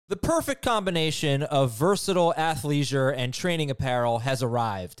The perfect combination of versatile athleisure and training apparel has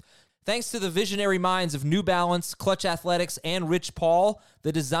arrived. Thanks to the visionary minds of New Balance, Clutch Athletics, and Rich Paul,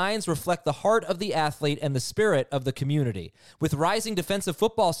 the designs reflect the heart of the athlete and the spirit of the community. With rising defensive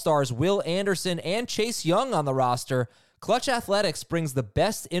football stars Will Anderson and Chase Young on the roster, Clutch Athletics brings the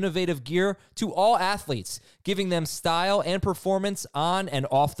best innovative gear to all athletes, giving them style and performance on and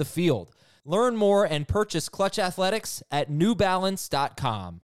off the field. Learn more and purchase Clutch Athletics at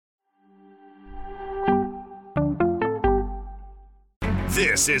newbalance.com.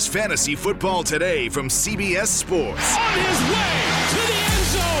 This is Fantasy Football Today from CBS Sports. On his way to the end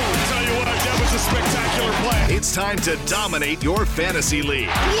zone. I'll tell you what, that was a spectacular play. It's time to dominate your fantasy league.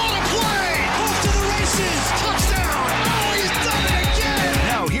 What a play! Off to the races. Touchdown. Oh, he's done it again.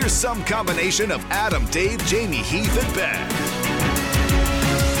 Now here's some combination of Adam, Dave, Jamie, Heath, and Ben.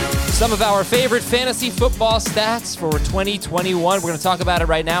 Some of our favorite fantasy football stats for 2021. We're going to talk about it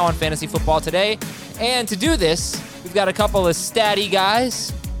right now on Fantasy Football Today. And to do this, we've got a couple of statty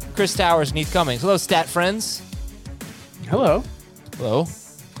guys, Chris Towers and Heath Cummings. Hello, stat friends. Hello. Hello.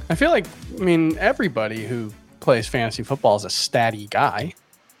 I feel like, everybody who plays fantasy football is a statty guy.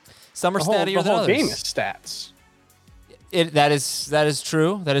 Some are stattier than others. The whole game is stats. That is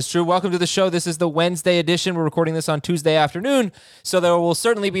true. That is true. Welcome to the show. This is the Wednesday edition. We're recording this on Tuesday afternoon, so there will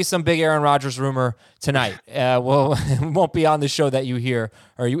certainly be some big Aaron Rodgers rumor tonight. It won't be on the show that you hear,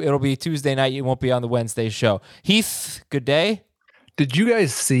 it'll be Tuesday night. It won't be on the Wednesday show. Heath, good day. Did you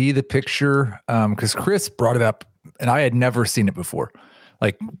guys see the picture? Because Chris brought it up, and I had never seen it before.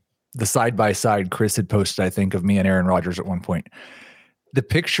 Like the side-by-side Chris had posted, I think, of me and Aaron Rodgers at one point. The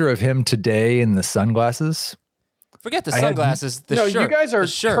picture of him today in the sunglasses. Forget the sunglasses. The shirt. You guys are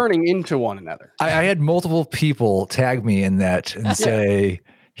turning into one another. I had multiple people tag me in that and say,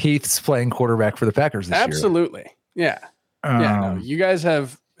 Heath's playing quarterback for the Packers this year. Absolutely. Yeah. You guys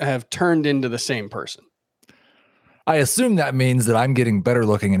have turned into the same person. I assume that means that I'm getting better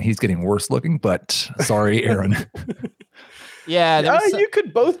looking and he's getting worse looking, but sorry, Aaron. You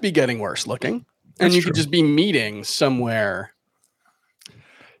could both be getting worse looking. And you could just be meeting somewhere.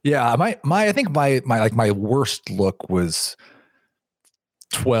 Yeah, I think my worst look was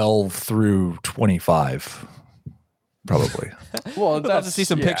 12 through 25, probably. Well, I'd love to see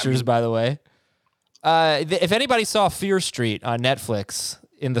some pictures, by the way. If anybody saw Fear Street on Netflix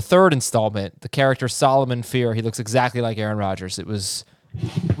in the third installment, the character Solomon Fear, he looks exactly like Aaron Rodgers. It was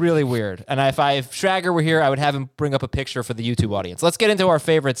really weird. And if Schrager were here, I would have him bring up a picture for the YouTube audience. Let's get into our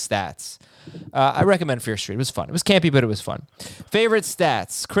favorite stats. I recommend Fear Street. It was fun. It was campy, but it was fun. Favorite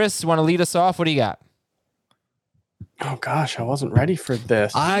stats. Chris, you want to lead us off? What do you got? Oh, gosh, I wasn't ready for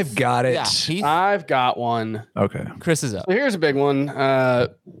this. I've got it. Yeah, I've got one. Okay. Chris is up. So here's a big one.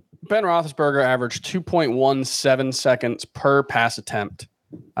 Ben Roethlisberger averaged 2.17 seconds per pass attempt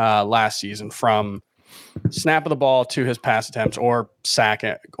last season from snap of the ball to his pass attempts or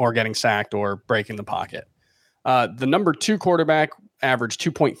getting sacked or breaking the pocket. The number 2 quarterback averaged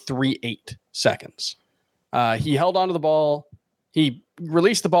 2.38 seconds. He held onto the ball. He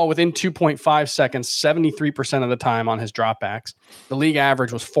released the ball within 2.5 seconds, 73% of the time on his dropbacks. The league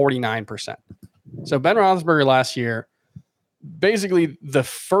average was 49%. So Ben Roethlisberger last year, basically the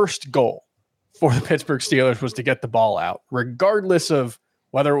first goal for the Pittsburgh Steelers was to get the ball out, regardless of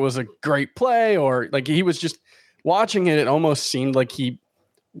whether it was a great play or like he was just watching it. It almost seemed like he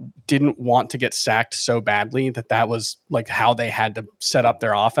didn't want to get sacked so badly that was like how they had to set up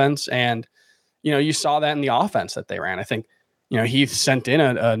their offense. And, you saw that in the offense that they ran. I think, he sent in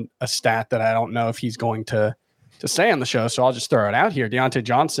a stat that I don't know if he's going to say on the show. So I'll just throw it out here. Deontay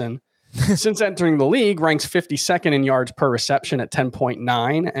Johnson, since entering the league, ranks 52nd in yards per reception at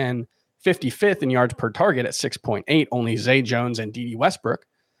 10.9 and 55th in yards per target at 6.8. Only Zay Jones and Dede Westbrook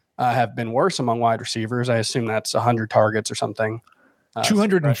have been worse among wide receivers. I assume that's 100 targets or something.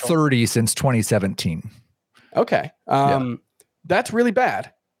 230 since 2017. Okay. That's really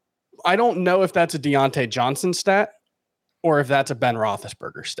bad. I don't know if that's a Deontay Johnson stat or if that's a Ben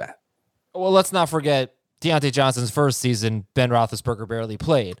Roethlisberger stat. Well, let's not forget Deontay Johnson's first season, Ben Roethlisberger barely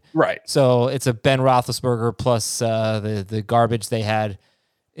played. Right. So it's a Ben Roethlisberger plus the garbage they had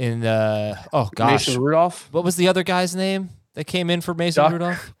in Mason Rudolph. What was the other guy's name that came in for Mason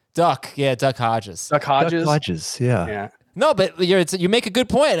Rudolph? Duck. Yeah, Duck Hodges. Duck Hodges, yeah. Yeah. No, but you make a good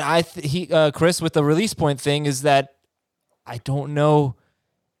point. Chris, with the release point thing, is that I don't know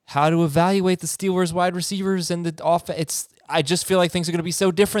how to evaluate the Steelers wide receivers and the offense. I just feel like things are going to be so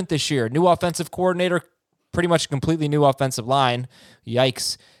different this year. New offensive coordinator, pretty much a completely new offensive line.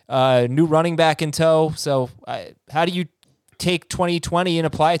 Yikes. New running back in tow. So how do you take 2020 and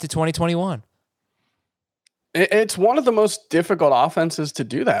apply it to 2021? It's one of the most difficult offenses to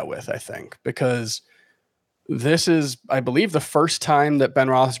do that with, I think, because this is, I believe, the first time that Ben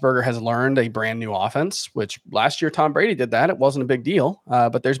Roethlisberger has learned a brand new offense, which last year Tom Brady did that. It wasn't a big deal,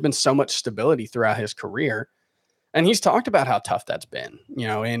 but there's been so much stability throughout his career. And he's talked about how tough that's been.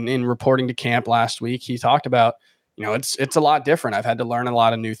 In reporting to camp last week, he talked about, it's a lot different. I've had to learn a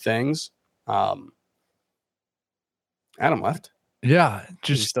lot of new things. Adam left. Yeah,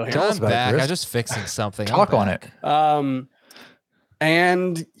 He's just still here. tell us I'm about back. it, Chris. I'm just fixing something. Talk on it.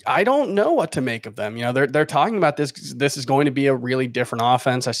 And I don't know what to make of them. They're talking about this. This is going to be a really different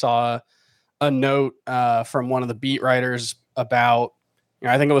offense. I saw a note from one of the beat writers about,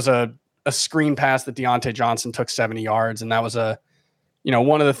 I think it was a screen pass that Deontay Johnson took 70 yards. And that was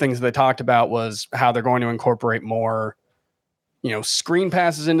one of the things they talked about was how they're going to incorporate more, screen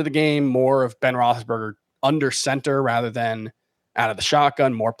passes into the game, more of Ben Roethlisberger under center rather than out of the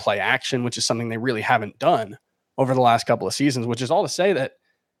shotgun, more play action, which is something they really haven't done over the last couple of seasons, which is all to say that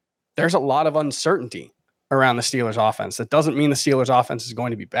there's a lot of uncertainty around the Steelers offense. That doesn't mean the Steelers offense is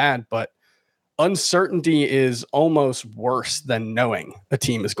going to be bad, but uncertainty is almost worse than knowing a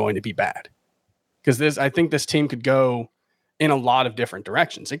team is going to be bad. Because I think this team could go in a lot of different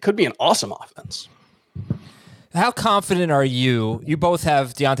directions. It could be an awesome offense. How confident are you? You both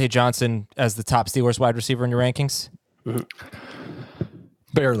have Deontay Johnson as the top Steelers wide receiver in your rankings? Mm-hmm.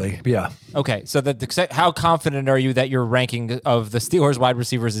 Barely, yeah. Okay, so how confident are you that your ranking of the Steelers wide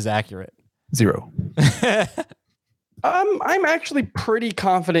receivers is accurate? 0. I'm actually pretty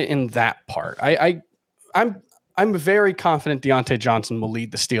confident in that part. I'm very confident Deontay Johnson will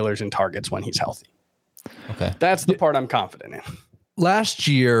lead the Steelers in targets when he's healthy. Okay, that's the part I'm confident in. Last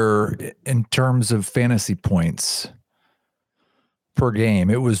year, in terms of fantasy points per game,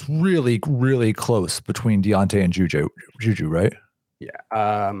 it was really, really close between Deontay and Juju, right?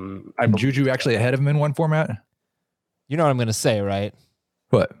 Yeah. Juju actually ahead of him in one format? You know what I'm going to say, right?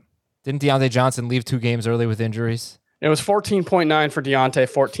 What? Didn't Deontay Johnson leave 2 games early with injuries? It was 14.9 for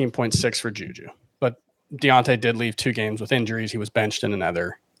Deontay, 14.6 for Juju. But Deontay did leave 2 games with injuries. He was benched in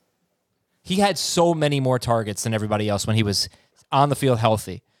another. He had so many more targets than everybody else when he was on the field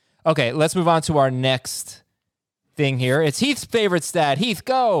healthy. Okay, let's move on to our next thing here. It's Heath's favorite stat. Heath,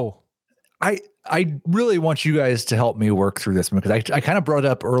 go. I really want you guys to help me work through this because I kind of brought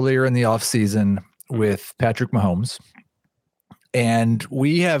it up earlier in the offseason with Patrick Mahomes. And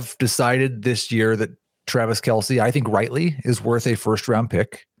we have decided this year that Travis Kelce, I think rightly, is worth a first-round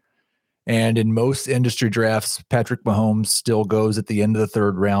pick. And in most industry drafts, Patrick Mahomes still goes at the end of the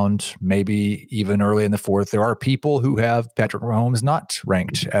 3rd round, maybe even early in the 4th. There are people who have Patrick Mahomes not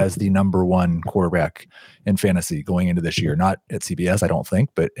ranked as the number 1 quarterback in fantasy going into this year. Not at CBS, I don't think,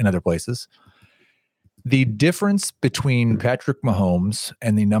 but in other places. The difference between Patrick Mahomes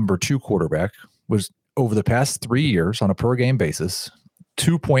and the number 2 quarterback was over the past 3 years on a per game basis,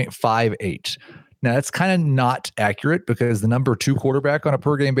 2.58. Now, that's kind of not accurate because the number 2 quarterback on a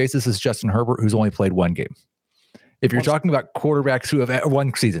per game basis is Justin Herbert, who's only played 1 game. If you're talking about quarterbacks who have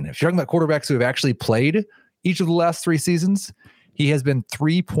 1 season, if you're talking about quarterbacks who have actually played each of the last 3 seasons, he has been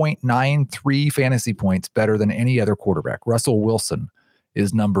 3.93 fantasy points better than any other quarterback. Russell Wilson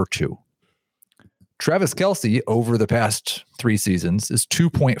is number 2. Travis Kelce over the past 3 seasons is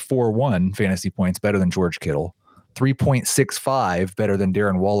 2.41 fantasy points better than George Kittle, 3.65 better than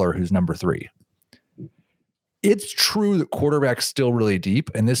Darren Waller, who's number 3. It's true that quarterback's still really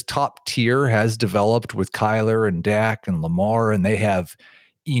deep, and this top tier has developed with Kyler and Dak and Lamar, and they have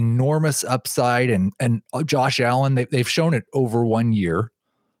enormous upside. And Josh Allen, they've shown it over 1 year,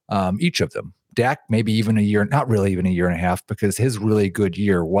 each of them. Dak, maybe even a year, not really even a year and a half, because his really good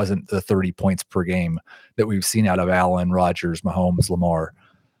year wasn't the 30 points per game that we've seen out of Allen, Rodgers, Mahomes, Lamar.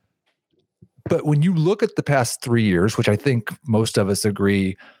 But when you look at the past 3 years, which I think most of us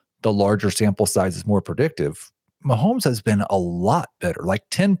agree the larger sample size is more predictive, Mahomes has been a lot better, like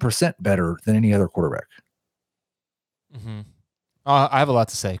 10% better than any other quarterback. Mm-hmm. I have a lot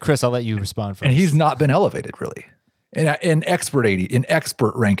to say. Chris, I'll let you respond first. And he's not been elevated really in expert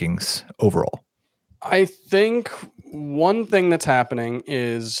rankings overall. I think one thing that's happening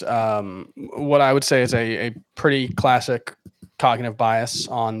is what I would say is a pretty classic cognitive bias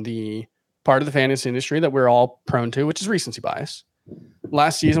on the part of the fantasy industry that we're all prone to, which is recency bias.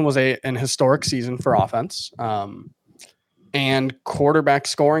 Last season was an historic season for offense, and quarterback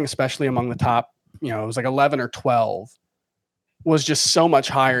scoring, especially among the top, it was like 11 or 12, was just so much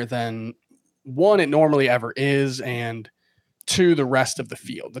higher than, 1, it normally ever is, and 2, the rest of the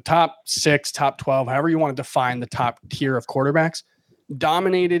field. The top 6, top 12, however you want to define the top tier of quarterbacks,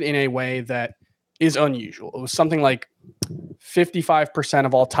 dominated in a way that is unusual. It was something like 55%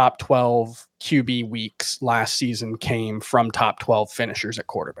 of all top 12 QB weeks last season came from top 12 finishers at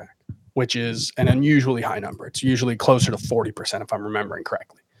quarterback, which is an unusually high number. It's usually closer to 40%, if I'm remembering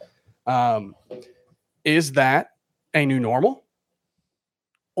correctly. Is that a new normal?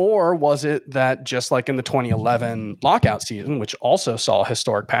 Or was it that just like in the 2011 lockout season, which also saw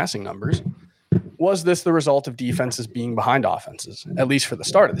historic passing numbers, was this the result of defenses being behind offenses, at least for the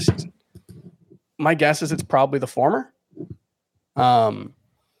start of the season? My guess is it's probably the former. The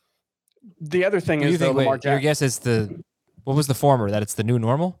other thing is, though, Lamar Jackson. Your guess is what was the former? That it's the new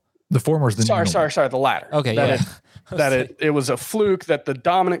normal? The former is the new normal. Sorry, the latter. Okay, It was a fluke, that the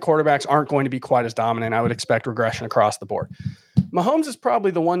dominant quarterbacks aren't going to be quite as dominant. I would expect regression across the board. Mahomes is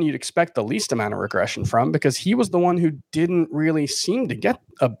probably the one you'd expect the least amount of regression from, because he was the one who didn't really seem to get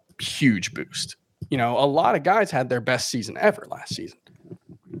a huge boost. A lot of guys had their best season ever last season.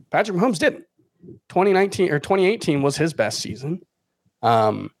 Patrick Mahomes didn't. 2018 was his best season.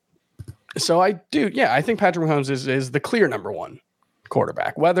 So I think Patrick Mahomes is the clear number one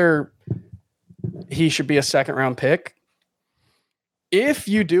quarterback. Whether he should be a second round pick, if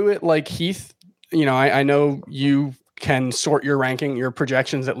you do it like Heath, I know you can sort your ranking, your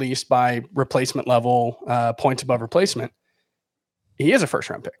projections at least by replacement level, points above replacement. He is a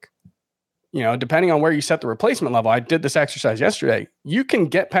first round pick. Depending on where you set the replacement level, I did this exercise yesterday. You can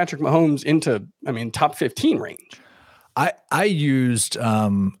get Patrick Mahomes into, top 15 range. I used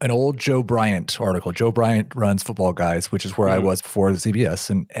an old Joe Bryant article. Joe Bryant runs Football Guys, which is where I was before the CBS,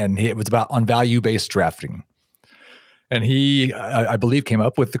 and it was about on value-based drafting. And he, I believe, came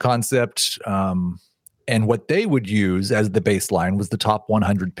up with the concept, and what they would use as the baseline was the top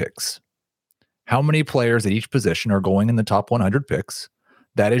 100 picks. How many players at each position are going in the top 100 picks?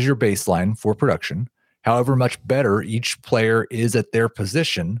 That is your baseline for production. However much better each player is at their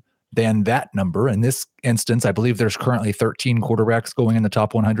position than that number. In this instance, I believe there's currently 13 quarterbacks going in the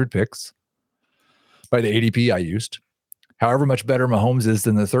top 100 picks by the ADP I used. However much better Mahomes is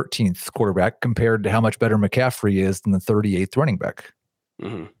than the 13th quarterback compared to how much better McCaffrey is than the 38th running back.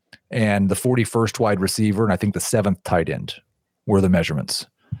 Mm-hmm. And the 41st wide receiver, and I think the 7th tight end were the measurements.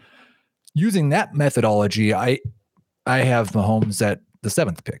 Using that methodology, I have Mahomes at the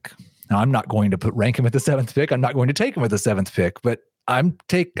 7th pick. Now, I'm not going to rank him at the 7th pick. I'm not going to take him at the 7th pick, but I'm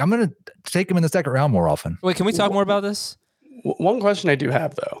going to take him in the second round more often. Wait, can we talk more about this? One question I do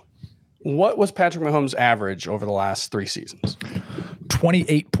have, though. What was Patrick Mahomes' average over the last 3 seasons?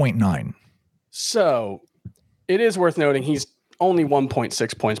 28.9. So it is worth noting he's only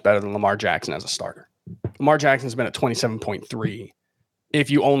 1.6 points better than Lamar Jackson as a starter. Lamar Jackson's been at 27.3 if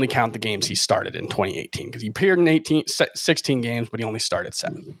you only count the games he started in 2018, because he appeared in 16 games, but he only started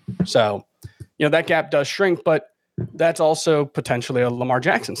 7. So, that gap does shrink, but that's also potentially a Lamar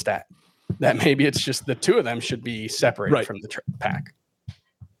Jackson stat, that maybe it's just the two of them should be separated from the pack.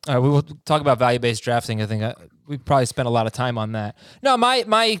 All right, we will talk about value-based drafting. I think we probably spent a lot of time on that. No,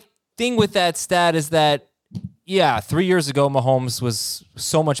 my thing with that stat is that, 3 years ago, Mahomes was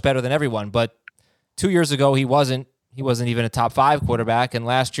so much better than everyone, but 2 years ago, he wasn't even a top 5 quarterback. And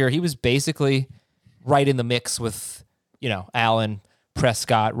last year he was basically right in the mix with, Allen,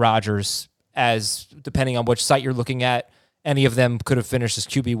 Prescott, Rodgers, as depending on which site you're looking at, any of them could have finished as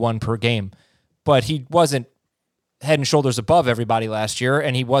QB1 per game, but he wasn't head and shoulders above everybody last year.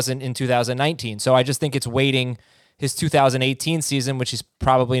 And he wasn't in 2019. So I just think it's weighting his 2018 season, which he's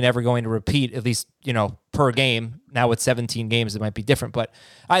probably never going to repeat, at least, per game. Now with 17 games, it might be different, but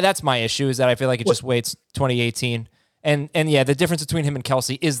that's my issue, is that I feel like it just weights 2018. And the difference between him and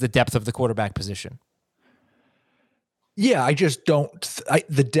Kelsey is the depth of the quarterback position. Yeah, I just don't.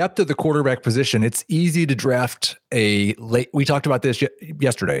 The depth of the quarterback position, it's easy to draft a late. We talked about this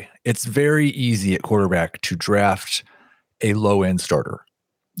yesterday. It's very easy at quarterback to draft a low-end starter.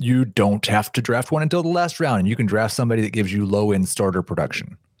 You don't have to draft one until the last round, and you can draft somebody that gives you low-end starter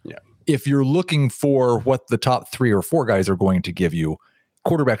production. Yeah. If you're looking for what the top 3 or 4 guys are going to give you,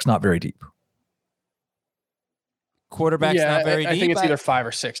 quarterback's not very deep. Quarterback's not very deep. I think it's either 5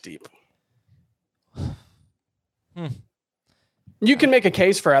 or 6 deep. You can make a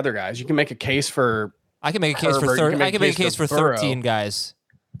case for other guys. You can make a case for. I can make a case for 30. I can make a case for 13 guys.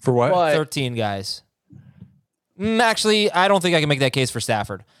 For what? 13 guys. Actually, I don't think I can make that case for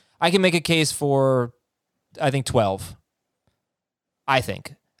Stafford. I can make a case for, I think, 12. I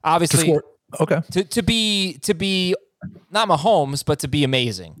think, obviously, okay, to be not Mahomes, but to be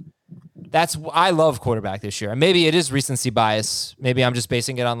amazing. I love quarterback this year. And maybe it is recency bias. Maybe I'm just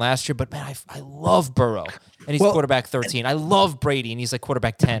basing it on last year, but man, I love Burrow, and he's quarterback 13. I love Brady, and he's like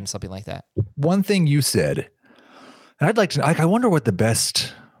quarterback 10, something like that. One thing you said, and I'd like to, I wonder what the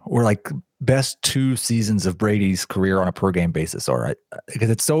best or like best 2 seasons of Brady's career on a per game basis are, right? Because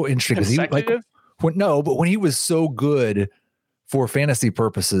it's so interesting. Consecutive? But when he was so good for fantasy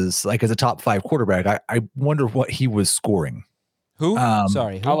purposes, like as a top 5 quarterback, I wonder what he was scoring. Who?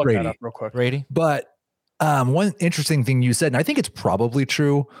 Sorry, who? I'll look Brady. that up real quick. Brady. But one interesting thing you said, and I think it's probably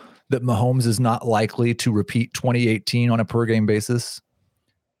true, that Mahomes is not likely to repeat 2018 on a per game basis.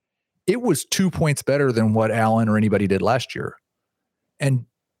 It was 2 points better than what Allen or anybody did last year. And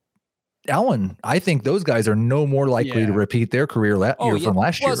Allen, I think those guys are no more likely to repeat their career from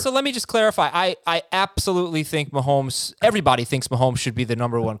last year. Well, so let me just clarify. I absolutely think everybody thinks Mahomes should be the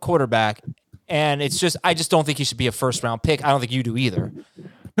number 1 quarterback. And it's just, I just don't think he should be a first round pick. I don't think you do either.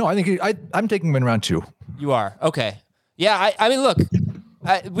 No, I think I'm taking him in round 2. You are? Okay. Yeah, I mean, look,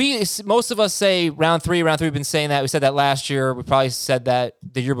 most of us say round 3. We've been saying that. We said that last year. We probably said that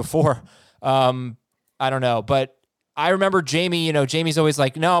the year before. I don't know. But I remember Jamie, Jamie's always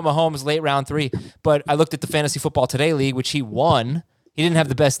like, no, Mahomes late round 3. But I looked at the Fantasy Football Today League, which he won. He didn't have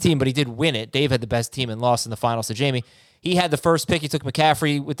the best team, but he did win it. Dave had the best team and lost in the finals to Jamie. He had the first pick. He took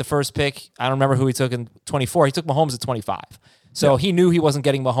McCaffrey with the first pick. I don't remember who he took in 24. He took Mahomes at 25. So he knew he wasn't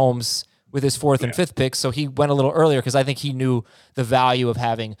getting Mahomes with his 4th and 5th picks. So he went a little earlier because I think he knew the value of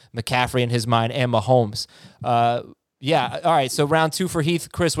having McCaffrey in his mind and Mahomes. Yeah. All right. So round 2 for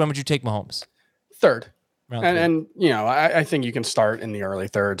Heath. Chris, when would you take Mahomes? 3rd. And I think you can start in the early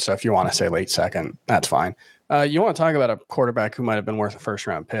 3rd. So if you want to say late 2nd, that's fine. You want to talk about a quarterback who might have been worth a first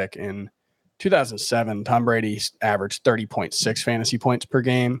round pick. In 2007, Tom Brady averaged 30.6 fantasy points per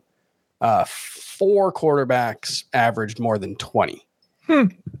game. 4 quarterbacks averaged more than 20.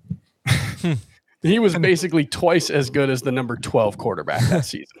 He was basically twice as good as the number 12 quarterback that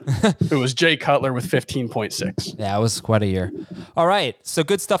season. It was Jay Cutler with 15.6. Yeah, it was quite a year. All right, so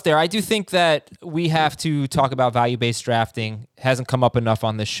good stuff there. I do think that we have to talk about value-based drafting. It hasn't come up enough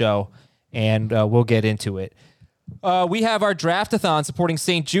on this show, and we'll get into it. We have our draft-a-thon supporting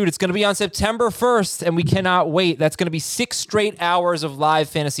St. Jude. It's going to be on September 1st, and we cannot wait. That's going to be 6 straight hours of live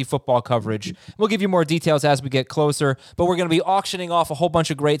fantasy football coverage. We'll give you more details as we get closer, but we're going to be auctioning off a whole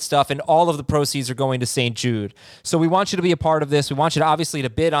bunch of great stuff, and all of the proceeds are going to St. Jude. So we want you to be a part of this. We want you to obviously to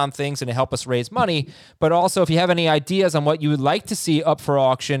bid on things and to help us raise money, but also if you have any ideas on what you would like to see up for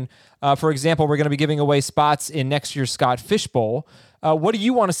auction, for example, we're going to be giving away spots in next year's Scott Fish Bowl. What do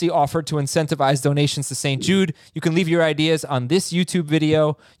you want to see offered to incentivize donations to St. Jude? You can leave your ideas on this YouTube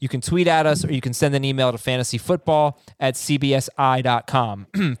video. You can tweet at us, or you can send an email to fantasyfootball@cbsi.com.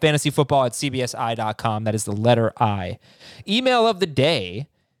 fantasyfootball@cbsi.com. That is the letter I. Email of the day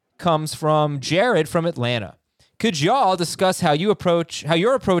comes from Jared from Atlanta. Could y'all discuss how your approach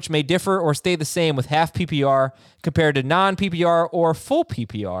may differ or stay the same with half PPR compared to non-PPR or full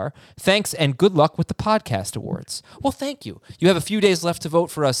PPR? Thanks and good luck with the podcast awards. Well, thank you. You have a few days left to vote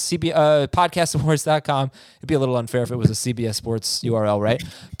for us. podcastawards.com. It'd be a little unfair if it was a CBS Sports URL, right?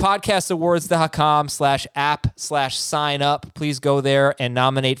 podcastawards.com/app/sign up. Please go there and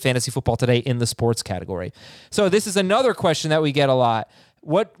nominate Fantasy Football Today in the sports category. So this is another question that we get a lot.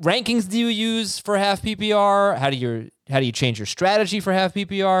 What rankings do you use for half PPR? How do you change your strategy for half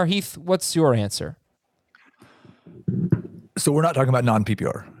PPR? Heath, what's your answer? So we're not talking about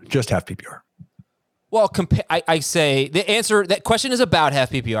non-PPR, just half PPR. Well, I say the answer, that question is about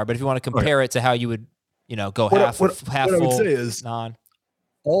half PPR, but if you want to compare it to how you would, go half full, I would say is non.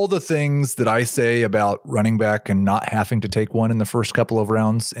 All the things that I say about running back and not having to take one in the first couple of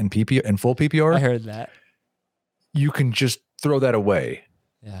rounds in full PPR. I heard that. You can just throw that away.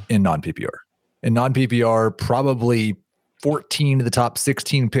 Yeah. In non-PPR. In non-PPR, probably 14 of the top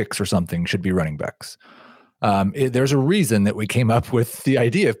 16 picks or something should be running backs. There's a reason that we came up with the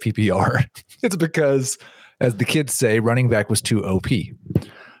idea of PPR. It's because, as the kids say, running back was too OP.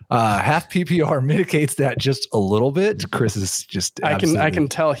 Half PPR mitigates that just a little bit. Chris is just I can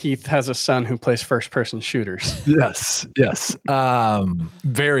tell Heath has a son who plays first-person shooters. Yes.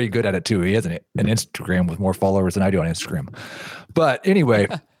 Very good at it too. He has an Instagram with more followers than I do on Instagram. But anyway,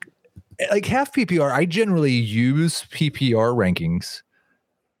 like half PPR, I generally use PPR rankings.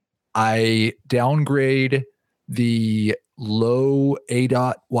 I downgrade the low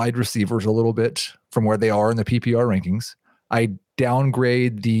ADOT wide receivers a little bit from where they are in the PPR rankings. I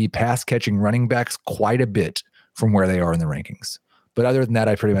downgrade the pass catching running backs quite a bit from where they are in the rankings. But other than that,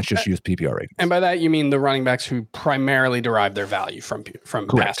 I pretty much just use PPR rankings. And by that, you mean the running backs who primarily derive their value from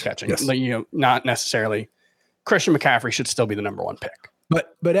pass catching. Yes. Not necessarily. Christian McCaffrey should still be the number 1 pick.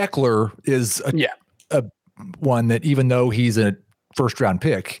 But Eckler is a one that, even though he's a first round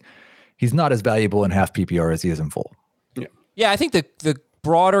pick, he's not as valuable in half PPR as he is in full. Yeah, I think the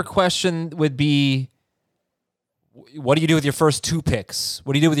broader question would be, What do you do with your first 2 picks?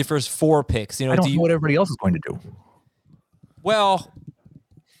 What do you do with your first 4 picks? You know, I don't know what everybody else is going to do. Well,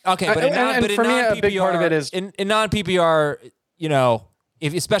 okay, but for me, a big part of it is in non-PPR. You know,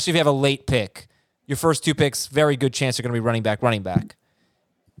 especially if you have a late pick, your first 2 picks, very good chance they're going to be running back.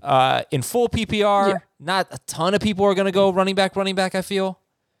 In full PPR, not a ton of people are going to go running back. I feel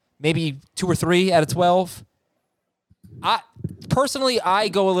maybe 2 or 3 out of 12. Personally, I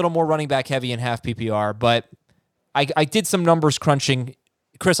go a little more running back heavy in half PPR, but I did some numbers crunching.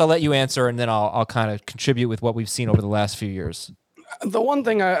 Chris, I'll let you answer, and then I'll kind of contribute with what we've seen over the last few years. The one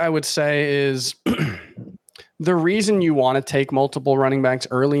thing I would say is the reason you want to take multiple running backs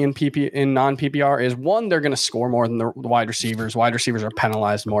early in non-PPR is, one, they're going to score more than the wide receivers. Wide receivers are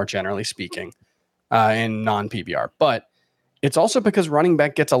penalized more, generally speaking, in non-PPR. But it's also because running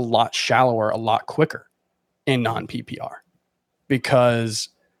back gets a lot shallower, a lot quicker in non-PPR, because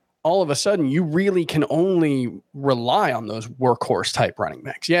all of a sudden you really can only rely on those workhorse type running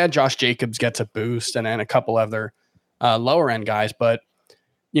backs. Yeah, Josh Jacobs gets a boost and then a couple other lower end guys, but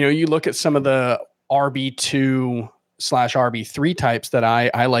you look at some of the RB2/RB3 types that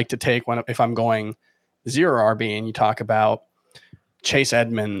I like to take if I'm going 0 RB, and you talk about Chase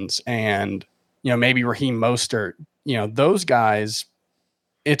Edmonds and maybe Raheem Mostert, those guys,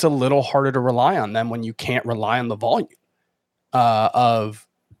 it's a little harder to rely on them when you can't rely on the volume of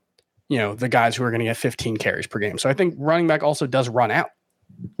the guys who are going to get 15 carries per game. So I think running back also does run out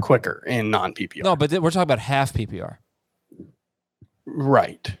quicker in non-PPR. No, but we're talking about half PPR.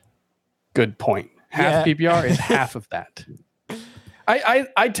 Right. Good point. Half PPR is half of that.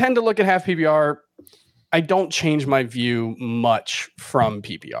 I tend to look at half PPR. I don't change my view much from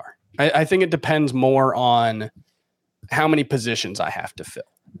PPR. I think it depends more on how many positions I have to fill.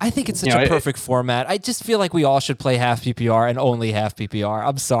 I think it's such a perfect format. I just feel like we all should play half PPR and only half PPR.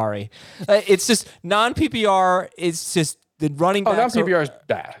 I'm sorry. It's just non-PPR. It's just the running backs. Non-PPR is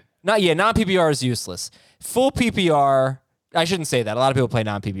bad. Non-PPR is useless. Full PPR, I shouldn't say that. A lot of people play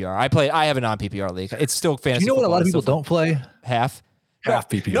non-PPR. I have a non-PPR league. It's still fantasy. Do you know what a lot of people don't play? Half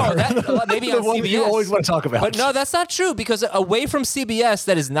PPR. No, maybe on CBS. You always want to talk about. But no, that's not true, because away from CBS,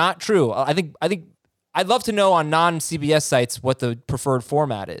 that is not true. I think I'd love to know on non-CBS sites what the preferred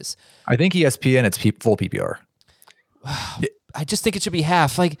format is. I think ESPN, it's full PPR. I just think it should be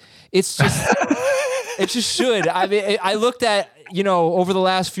half. Like, it's just, it just should. I mean, I looked at, over the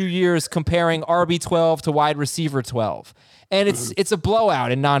last few years comparing RB12 to wide receiver 12. And it's a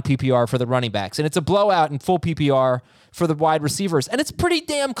blowout in non-PPR for the running backs. And it's a blowout in full PPR for the wide receivers. And it's pretty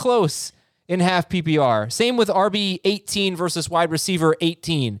damn close in half PPR. Same with RB 18 versus wide receiver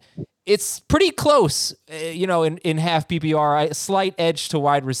 18. It's pretty close, in half PPR, a slight edge to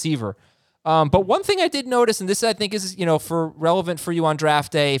wide receiver. But one thing I did notice, and this I think is, relevant for you on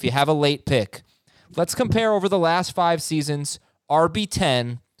draft day, if you have a late pick, let's compare over the last 5 seasons,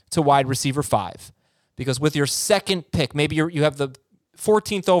 RB10 to wide receiver 5. Because with your second pick, maybe you have the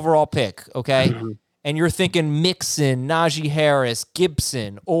 14th overall pick, okay? Mm-hmm. And you're thinking Mixon, Najee Harris,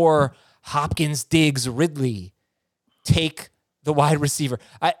 Gibson, or Hopkins, Diggs, Ridley. Take the wide receiver.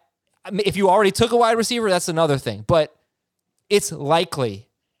 If you already took a wide receiver, that's another thing. But it's likely,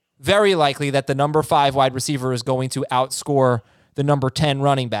 very likely, that the number 5 wide receiver is going to outscore the number 10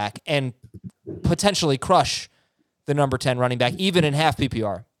 running back and potentially crush the number 10 running back, even in half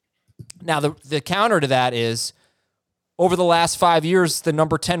PPR. Now, the counter to that is, over the last 5 years, the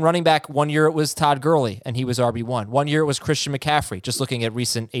number 10 running back, one year it was Todd Gurley, and he was RB1. One year it was Christian McCaffrey, just looking at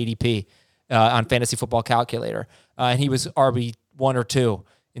recent ADP on Fantasy Football Calculator. And he was RB1 or 2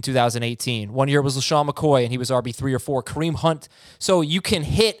 in 2018. One year it was LaShawn McCoy, and he was RB3 or 4. Kareem Hunt. So you can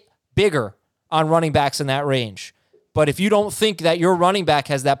hit bigger on running backs in that range. But if you don't think that your running back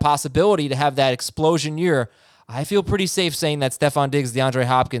has that possibility to have that explosion year, I feel pretty safe saying that Stephon Diggs, DeAndre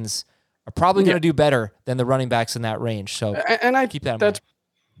Hopkins are probably going to do better than the running backs in that range. So keep that in mind. That's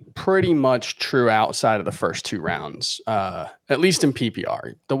pretty much true outside of the first 2 rounds, at least in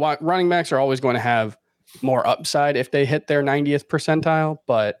PPR. The running backs are always going to have more upside if they hit their 90th percentile,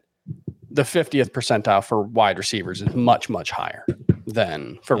 but the 50th percentile for wide receivers is much, much higher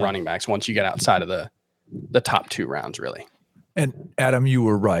than for running backs once you get outside of the top 2 rounds, really. And Adam, you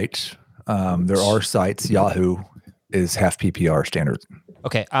were right. There are sites. Yahoo is half PPR standard.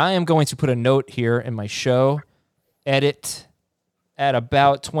 Okay, I am going to put a note here in my show. Edit at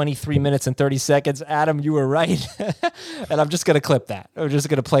about 23 minutes and 30 seconds. Adam, you were right. And I'm just going to clip that. I'm just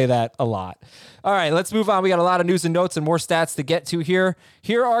going to play that a lot. All right, let's move on. We got a lot of news and notes and more stats to get to here.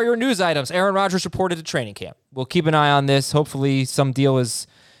 Here are your news items. Aaron Rodgers reported to training camp. We'll keep an eye on this. Hopefully some deal is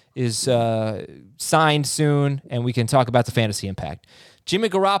signed soon, and we can talk about the fantasy impact. Jimmy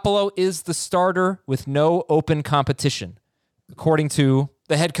Garoppolo is the starter with no open competition, according to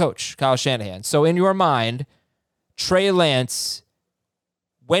the head coach, Kyle Shanahan. So in your mind, Trey Lance,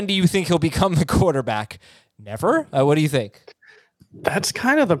 when do you think he'll become the quarterback? Never? What do you think? That's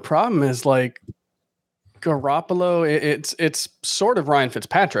kind of the problem is like Garoppolo, it's sort of Ryan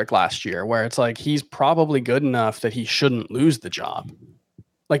Fitzpatrick last year, where it's like he's probably good enough that he shouldn't lose the job.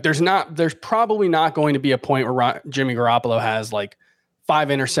 Like there's probably not going to be a point where Jimmy Garoppolo has like 5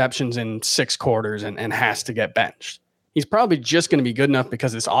 interceptions in 6 quarters and has to get benched. He's probably just going to be good enough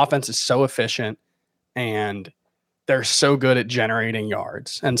because this offense is so efficient and they're so good at generating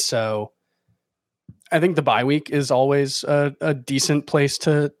yards. And so I think the bye week is always a decent place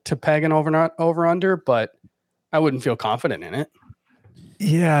to peg an over under, but I wouldn't feel confident in it.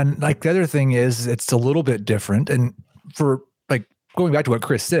 Yeah. And like the other thing is it's a little bit different. And for like going back to what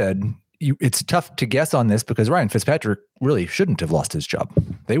Chris said, it's tough to guess on this because Ryan Fitzpatrick really shouldn't have lost his job.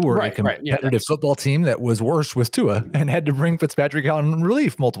 They were a competitive football team that was worse with Tua and had to bring Fitzpatrick out in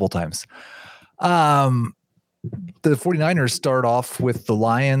relief multiple times. The 49ers start off with the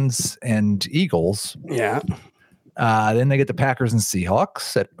Lions and Eagles. Yeah. Then they get the Packers and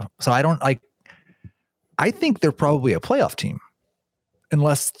Seahawks. So I think they're probably a playoff team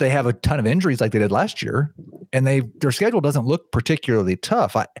unless they have a ton of injuries like they did last year and their schedule doesn't look particularly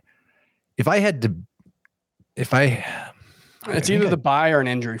tough. It's either the bye or an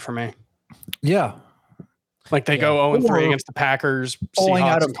injury for me. Yeah. Like they go 0-3 against the Packers, falling Seahawks,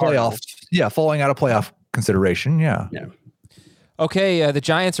 out of playoff. Yeah, falling out of playoff consideration. Yeah. Okay, the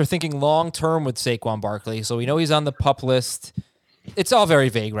Giants are thinking long-term with Saquon Barkley, so we know he's on the PUP list. It's all very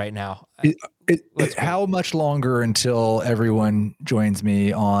vague right now. How much longer until everyone joins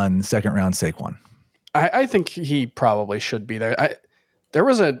me on second-round Saquon? I think he probably should be there. There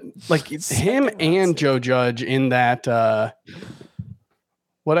was him and Joe Judge in that.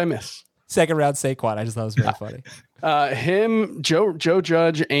 What'd I miss? Second round Saquon. I just thought it was very funny. Joe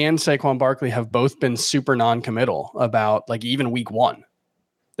Judge and Saquon Barkley have both been super non-committal about like even week 1.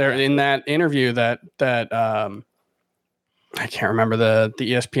 They're in that interview that I can't remember the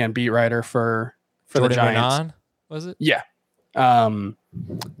ESPN beat writer for Jordan the Giants. Renan, was it? Yeah.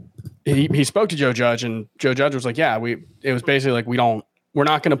 He spoke to Joe Judge and Joe Judge was like, yeah, it was basically like, we're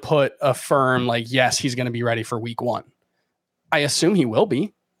not going to put a firm, like, yes, he's going to be ready for week 1. I assume he will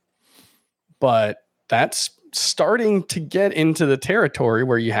be, but that's starting to get into the territory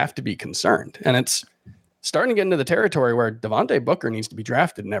where you have to be concerned. And it's starting to get into the territory where Devontae Booker needs to be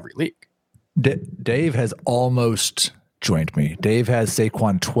drafted in every league. Dave has almost joined me. Dave has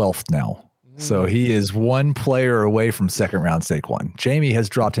Saquon 12th now. So he is one player away from second round Saquon. Jamie has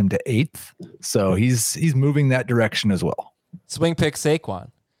dropped him to 8th. So he's moving that direction as well. Swing pick Saquon.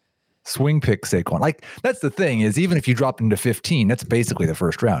 Like that's the thing is even if you drop him to 15, that's basically the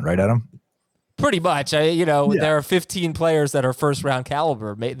first round, right, Adam? Pretty much. There are 15 players that are first round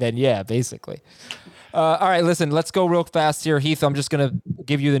caliber. Then yeah, basically. All right, listen, let's go real fast here. Heath, I'm just going to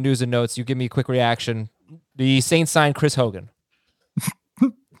give you the news and notes. You give me a quick reaction. The Saints signed Chris Hogan.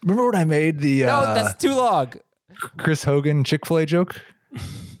 Remember when I made the No, that's too long. Chris Hogan Chick-fil-A joke?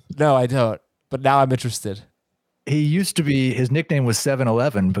 No, I don't. But now I'm interested. He used to be, his nickname was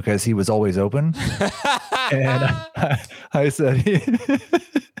 7-Eleven because he was always open. And I said,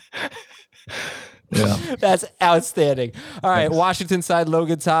 yeah. That's outstanding. All right, thanks. Washington signed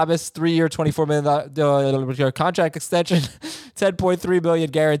Logan Thomas, 3-year, $24 million contract extension, $10.3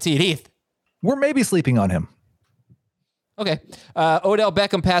 million guaranteed. Heath. We're maybe sleeping on him. Okay. Odell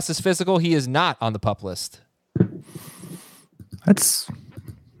Beckham passed his physical. He is not on the PUP list. That's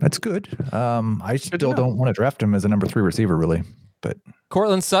good. I still don't want to draft him as a number 3 receiver, really. But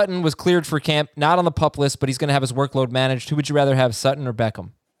Cortland Sutton was cleared for camp, not on the PUP list, but he's going to have his workload managed. Who would you rather have, Sutton or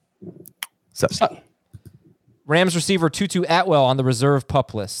Beckham? Sutton. Rams receiver Tutu Atwell on the reserve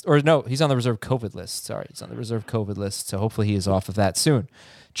PUP list. Or no, he's on the reserve COVID list. Sorry, he's on the reserve COVID list, so hopefully he is off of that soon.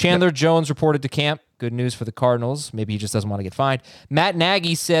 Chandler Jones reported to camp. Good news for the Cardinals. Maybe he just doesn't want to get fined. Matt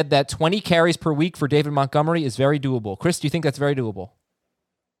Nagy said that 20 carries per week for David Montgomery is very doable. Chris, do you think that's very doable?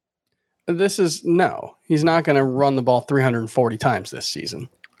 No. He's not going to run the ball 340 times this season.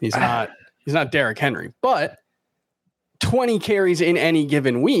 He's not Derrick Henry, but 20 carries in any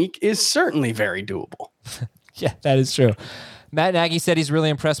given week is certainly very doable. Yeah, that is true. Matt Nagy said he's really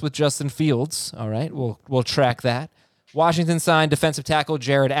impressed with Justin Fields. All right, we'll track that. Washington signed defensive tackle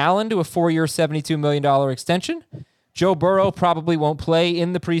Jared Allen to a 4-year, $72 million extension. Joe Burrow probably won't play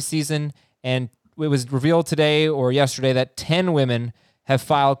in the preseason, and it was revealed today or yesterday that 10 women have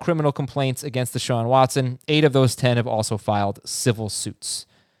filed criminal complaints against Deshaun Watson. 8 of those 10 have also filed civil suits.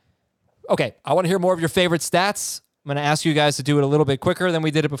 Okay, I want to hear more of your favorite stats. I'm going to ask you guys to do it a little bit quicker than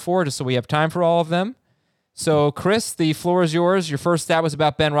we did it before, just so we have time for all of them. So, Chris, the floor is yours. Your first stat was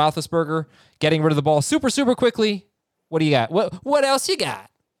about Ben Roethlisberger getting rid of the ball super, super quickly. What do you got? What else you got?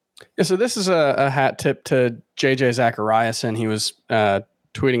 Yeah, so this is a hat tip to JJ Zachariason. He was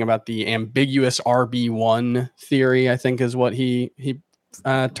tweeting about the ambiguous RB1 theory, I think is what he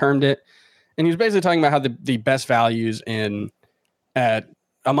termed it. And he was basically talking about how the best values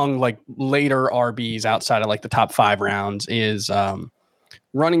among like later RBs outside of like the top 5 rounds is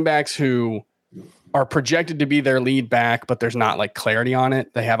running backs who are projected to be their lead back, but there's not like clarity on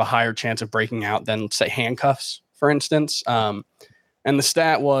it. They have a higher chance of breaking out than, say, handcuffs, for instance. And the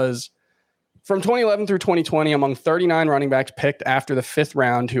stat was from 2011 through 2020, among 39 running backs picked after the 5th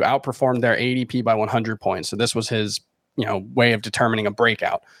round who outperformed their ADP by 100 points. So this was his, way of determining a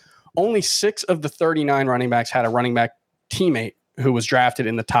breakout. Only 6 of the 39 running backs had a running back teammate who was drafted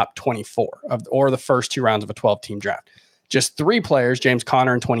in the top 24 or the first 2 rounds of a 12-team draft. Just 3 players, James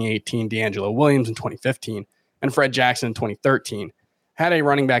Conner in 2018, D'Angelo Williams in 2015, and Fred Jackson in 2013, had a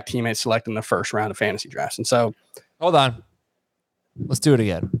running back teammate selected in the first round of fantasy drafts. And so... Hold on. Let's do it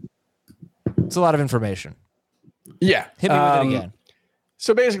again. It's a lot of information. Yeah. Hit me with it again.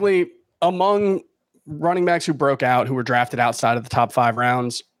 So basically, among running backs who broke out, who were drafted outside of the top 5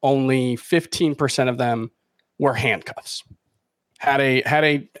 rounds, only 15% of them were handcuffs.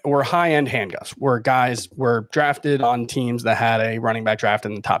 Were high-end handcuffs, where guys were drafted on teams that had a running back drafted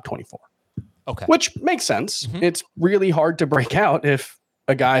in the top 24. Okay. Which makes sense. Mm-hmm. It's really hard to break out if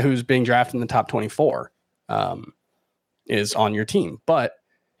a guy who's being drafted in the top 24 is on your team. But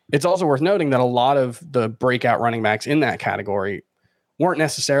it's also worth noting that a lot of the breakout running backs in that category weren't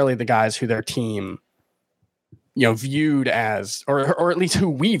necessarily the guys who their team, viewed as, or at least who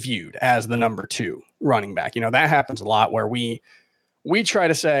we viewed as the number 2 running back. That happens a lot where we try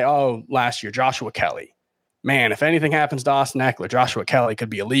to say, oh, last year, Joshua Kelly, man, if anything happens to Austin Eckler, Joshua Kelly could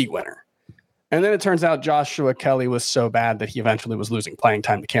be a league winner. And then it turns out Joshua Kelly was so bad that he eventually was losing playing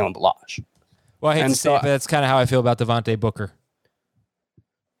time to Kalen Ballage. Well, I hate to say it, but that's kind of how I feel about Devontae Booker.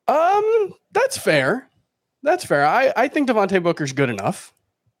 That's fair. I think Devontae Booker's good enough,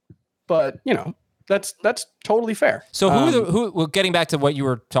 but that's totally fair. So getting back to what you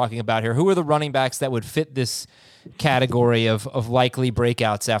were talking about here, who are the running backs that would fit this category of likely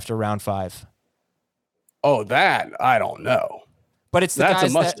breakouts after round 5? Oh, that I don't know. But it's that's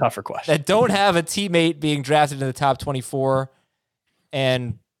guys a much tougher question. That don't have a teammate being drafted in the top 24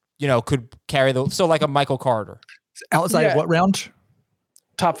 and could carry so like a Michael Carter. Outside of what round?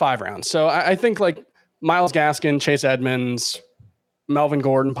 Top 5 rounds. So I think like Myles Gaskin, Chase Edmonds, Melvin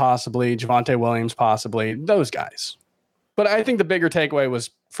Gordon, possibly Javonte Williams, possibly those guys. But I think the bigger takeaway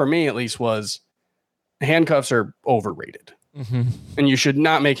was, for me at least, was handcuffs are overrated. Mm-hmm. And you should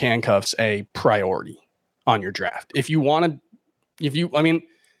not make handcuffs a priority on your draft.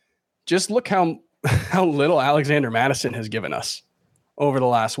 Just look how little Alexander Mattison has given us over the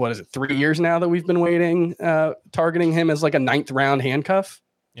last, 3 years now that we've been waiting, targeting him as like a 9th round handcuff.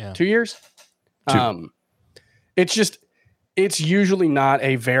 Yeah. 2 years. 2. It's usually not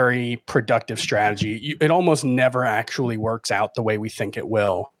a very productive strategy. It almost never actually works out the way we think it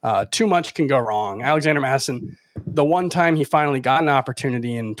will. Too much can go wrong. Alexander Mattison, the one time he finally got an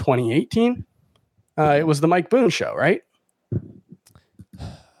opportunity in 2018, it was the Mike Boone show, right?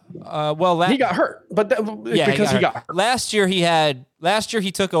 He got hurt, but he got hurt. Last year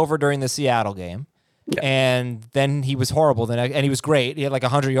he took over during the Seattle game. Yeah. And then he was horrible. And he was great. He had like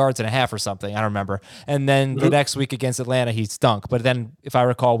 100 yards and a half or something. I don't remember. And then the next week against Atlanta, he stunk. But then, if I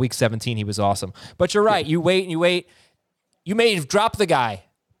recall, week 17, he was awesome. But you're right. You wait and you wait. You may drop the guy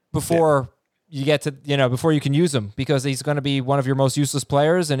before you get to, before you can use him, because he's going to be one of your most useless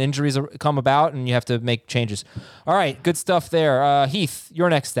players and injuries come about and you have to make changes. All right. Good stuff there. Heath, your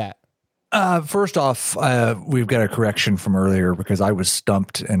next stat. First off, we've got a correction from earlier because I was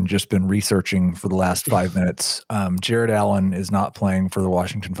stumped and just been researching for the last 5 minutes. Jared Allen is not playing for the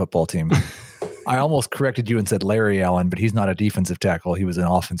Washington football team. I almost corrected you and said Larry Allen, but he's not a defensive tackle. He was an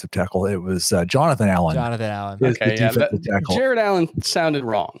offensive tackle. It was Jonathan Allen. Okay, Jared Allen sounded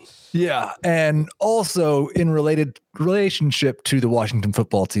wrong. Yeah, and also in relationship to the Washington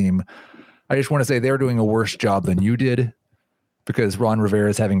football team, I just want to say they're doing a worse job than you did, because Ron Rivera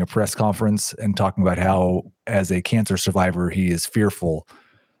is having a press conference and talking about how, as a cancer survivor, he is fearful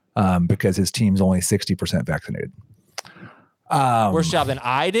because his team's only 60% vaccinated. Worse job than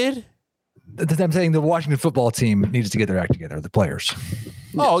I did? I'm saying the Washington football team needs to get their act together, the players.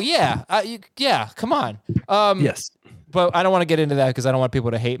 Oh, yeah. Come on. Yes. But I don't want to get into that because I don't want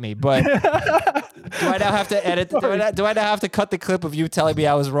people to hate me. But Do I now have to edit? Do I now have to cut the clip of you telling me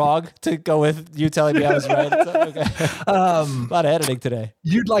I was wrong to go with you telling me I was right? Okay. A lot of editing today.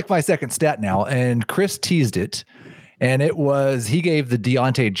 You'd like my second stat now, and Chris teased it, and it was he gave the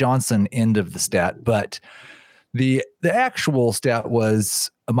Deontay Johnson end of the stat, but the actual stat was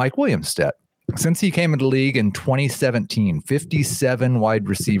a Mike Williams stat. Since he came into the league in 2017, 57 wide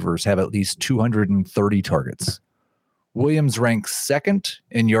receivers have at least 230 targets. Williams ranks second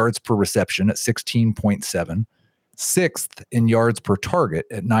in yards per reception at 16.7, sixth in yards per target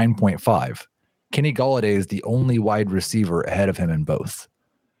at 9.5. Kenny Golladay is the only wide receiver ahead of him in both.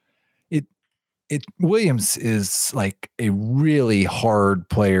 Williams is like a really hard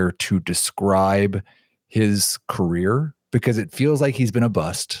player to describe his career because it feels like he's been a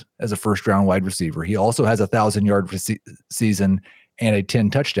bust as a first-round wide receiver. He also has a 1,000-yard season and a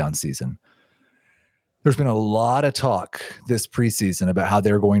 10-touchdown season. There's been a lot of talk this preseason about how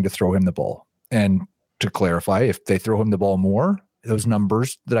they're going to throw him the ball. And to clarify, if they throw him the ball more, those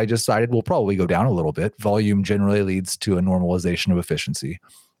numbers that I just cited will probably go down a little bit. Volume generally leads to a normalization of efficiency.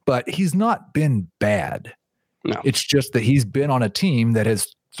 But he's not been bad. No. It's just that he's been on a team that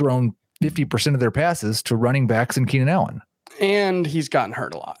has thrown 50% of their passes to running backs and Keenan Allen. And he's gotten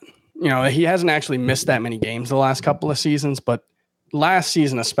hurt a lot. You know, he hasn't actually missed that many games the last couple of seasons, but last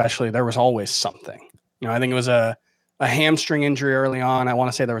season especially, there was always something. You know, I think it was a hamstring injury early on. I want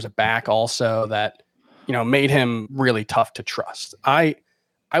to say there was a back also that, you know, made him really tough to trust. I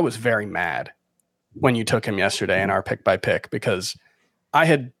was very mad when you took him yesterday in our pick by pick because I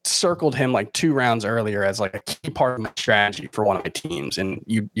had circled him like 2 rounds earlier as like a key part of my strategy for one of my teams. And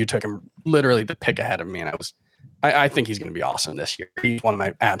you took him literally the pick ahead of me. And I think he's going to be awesome this year. He's one of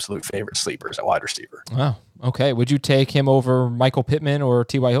my absolute favorite sleepers at wide receiver. Oh, okay. Would you take him over Michael Pittman or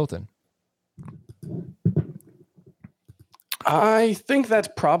T.Y. Hilton? I think that's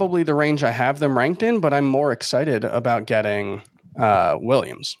probably the range I have them ranked in, but I'm more excited about getting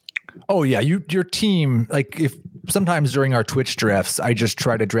Williams. Oh yeah, your team, like if sometimes during our Twitch drafts, I just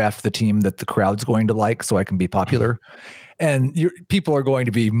try to draft the team that the crowd's going to like so I can be popular. And people are going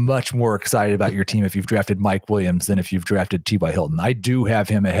to be much more excited about your team if you've drafted Mike Williams than if you've drafted T.Y. Hilton. I do have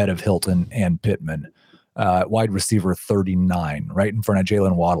him ahead of Hilton and Pittman, wide receiver 39, right in front of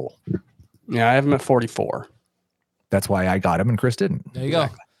Jalen Waddle. Yeah, I have him at 44. That's why I got him and Chris didn't. There you go. All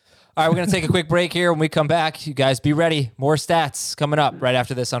right, we're going to take a quick break here. When we come back, you guys be ready. More stats coming up right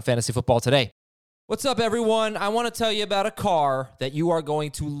after this on Fantasy Football Today. What's up, everyone? I want to tell you about a car that you are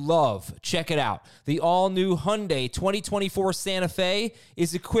going to love. Check it out. The all-new Hyundai 2024 Santa Fe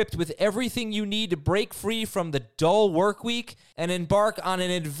is equipped with everything you need to break free from the dull work week and embark on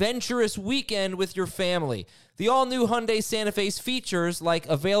an adventurous weekend with your family. The all-new Hyundai Santa Fe's features like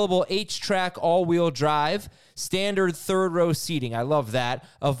available H-Track all-wheel drive, standard third-row seating, I love that,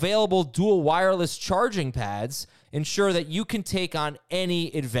 available dual wireless charging pads, ensure that you can take on any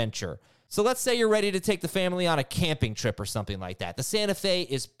adventure. So let's say you're ready to take the family on a camping trip or something like that. The Santa Fe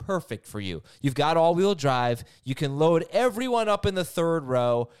is perfect for you. You've got all-wheel drive. You can load everyone up in the third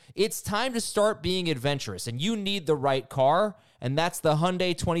row. It's time to start being adventurous, and you need the right car, and that's the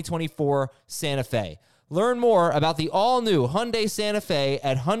Hyundai 2024 Santa Fe. Learn more about the all-new Hyundai Santa Fe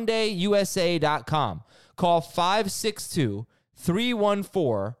at HyundaiUSA.com. Call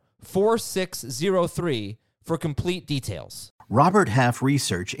 562-314-4603 for complete details. Robert Half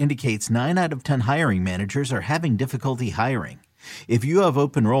research indicates 9 out of 10 hiring managers are having difficulty hiring. If you have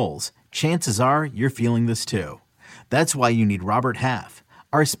open roles, chances are you're feeling this too. That's why you need Robert Half.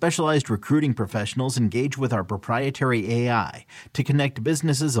 Our specialized recruiting professionals engage with our proprietary AI to connect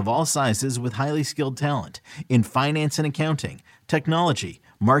businesses of all sizes with highly skilled talent in finance and accounting, technology,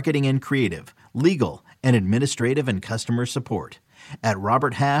 marketing and creative, legal, and administrative and customer support. At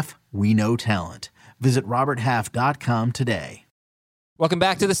Robert Half, we know talent. Visit roberthalf.com today. Welcome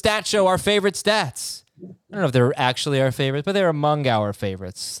back to the Stat Show, our favorite stats. I don't know if they're actually our favorites, but they're among our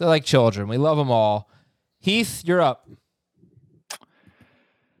favorites. They're like children. We love them all. Heath, you're up.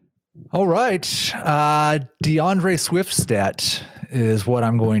 All right. DeAndre Swift stat is what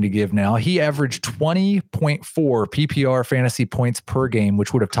I'm going to give now. He averaged 20.4 PPR fantasy points per game,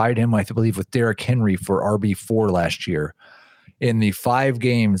 which would have tied him, I believe, with Derrick Henry for RB4 last year in the 5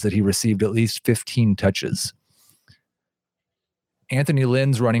 games that he received at least 15 touches. Anthony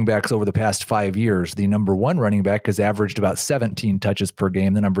Lynn's running backs over the past 5 years, the number 1 running back has averaged about 17 touches per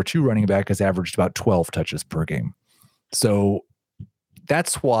game. The number 2 running back has averaged about 12 touches per game. So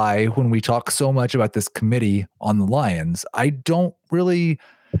that's why when we talk so much about this committee on the Lions, I don't really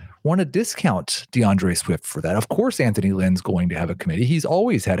want to discount DeAndre Swift for that. Of course, Anthony Lynn's going to have a committee. He's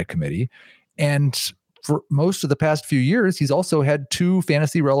always had a committee. And for most of the past few years, he's also had 2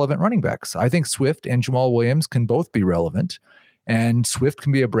 fantasy relevant running backs. I think Swift and Jamal Williams can both be relevant, and Swift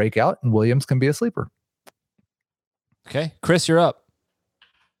can be a breakout and Williams can be a sleeper. Okay. Chris, you're up.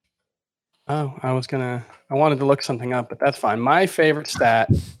 Oh, I wanted to look something up, but that's fine. My favorite stat,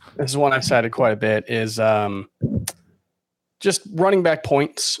 this is one I've cited quite a bit, is just running back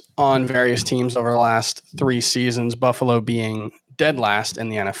points on various teams over the last 3 seasons, Buffalo being dead last in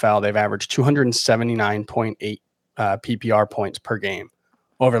the NFL. They've averaged 279.8 PPR points per game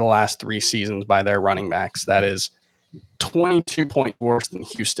over the last 3 seasons by their running backs. That is 22 points worse than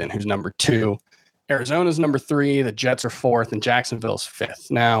Houston, who's number 2. Arizona's number 3. The Jets are 4th, and Jacksonville's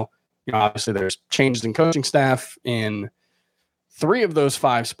 5th. Now, obviously there's changes in coaching staff in 3 of those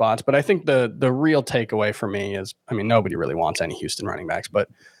 5 spots, but I think the real takeaway for me is, nobody really wants any Houston running backs, but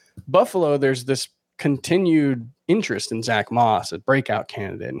Buffalo, there's this continued interest in Zach Moss, a breakout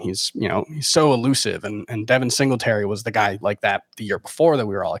candidate, and he's so elusive, and Devin Singletary was the guy like that the year before that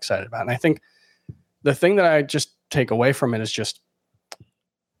we were all excited about. And I think the thing that I just take away from it is just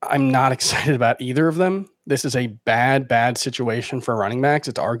I'm not excited about either of them. This is a bad situation for running backs.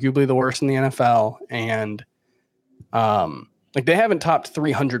 It's arguably the worst in the NFL, and they haven't topped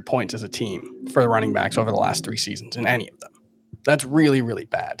 300 points as a team for the running backs over the last 3 seasons in any of them. That's really, really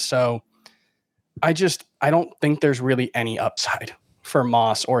bad. So I don't think there's really any upside for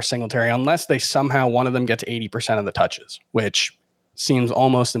Moss or Singletary unless they somehow one of them gets 80% of the touches, which seems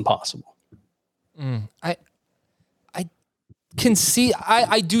almost impossible. I can see,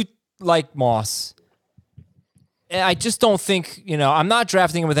 I do like Moss. I just don't think, I'm not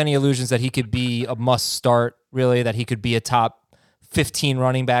drafting him with any illusions that he could be a must start, really, that he could be a top 15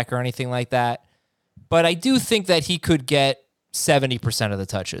 running back or anything like that. But I do think that he could get 70% of the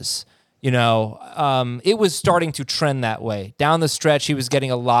touches. It was starting to trend that way. Down the stretch, he was getting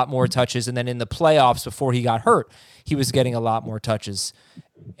a lot more touches. And then in the playoffs, before he got hurt, he was getting a lot more touches.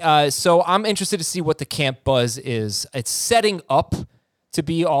 So I'm interested to see what the camp buzz is. It's setting up to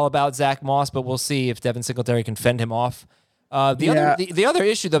be all about Zach Moss, but we'll see if Devin Singletary can fend him off. The other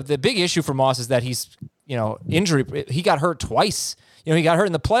issue, the big issue for Moss is that he's, injury. He got hurt twice. He got hurt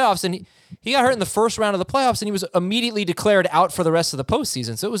in the playoffs, and he got hurt in the first round of the playoffs, and he was immediately declared out for the rest of the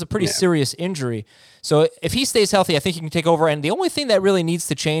postseason. So it was a pretty serious injury. So if he stays healthy, I think he can take over. And the only thing that really needs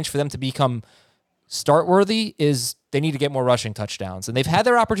to change for them to become start worthy is they need to get more rushing touchdowns. And they've had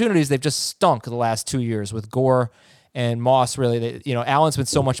their opportunities. They've just stunk the last 2 years with Gore and Moss. Really, Allen's been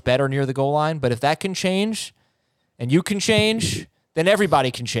so much better near the goal line. But if that can change, and you can change, then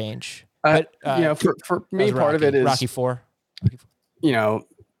everybody can change. But for me, part of it is Rocky Four.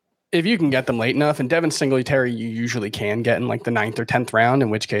 If you can get them late enough, and Devin Singletary, you usually can get in like the 9th or 10th round, in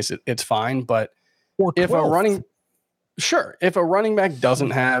which case it's fine. But if a running back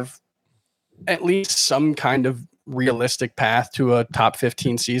doesn't have at least some kind of realistic path to a top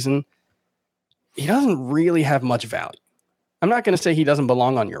 15 season, he doesn't really have much value. I'm not going to say he doesn't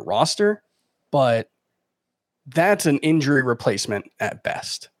belong on your roster, but that's an injury replacement at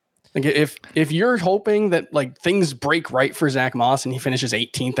best. Like if you're hoping that like things break right for Zach Moss and he finishes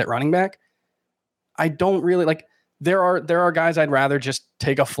 18th at running back, I don't really like. There are guys I'd rather just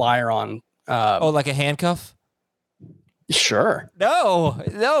take a flyer on. Like a handcuff? Sure.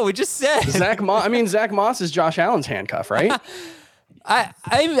 No, we just said Zach Moss. Zach Moss is Josh Allen's handcuff, right?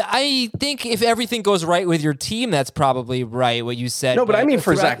 I think if everything goes right with your team, that's probably right what you said. No, but I mean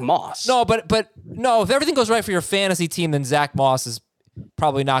for Zach Moss. No, but no, if everything goes right for your fantasy team, then Zach Moss is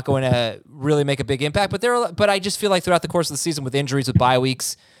probably not going to really make a big impact. But I just feel like throughout the course of the season with injuries, with bye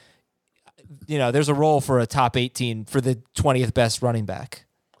weeks, there's a role for a top 18 for the 20th best running back.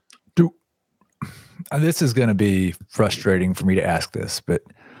 This is going to be frustrating for me to ask this, but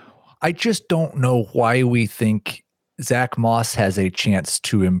I just don't know why we think Zach Moss has a chance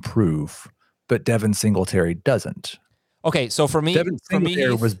to improve, but Devin Singletary doesn't. Okay, so for me, Devin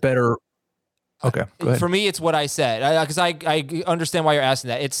Singletary was better. Okay, go ahead. For me, it's what I said, because I understand why you're asking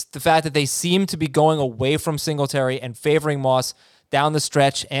that. It's the fact that they seem to be going away from Singletary and favoring Moss down the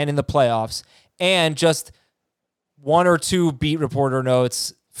stretch and in the playoffs, and just 1 or 2 beat reporter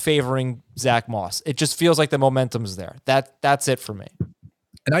notes favoring Zach Moss. It just feels like the momentum's there. That's it for me.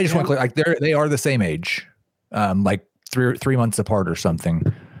 And I just want to they are the same age, like three months apart or something.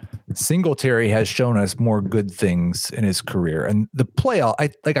 Singletary has shown us more good things in his career, and the playoff.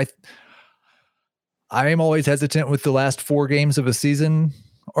 I am always hesitant with the last 4 games of a season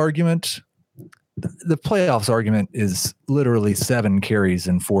argument. The playoffs argument is literally 7 carries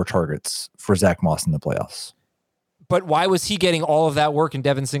and 4 targets for Zach Moss in the playoffs. But why was he getting all of that work and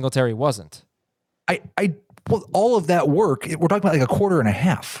Devin Singletary wasn't? Well, all of that work, we're talking about like a quarter and a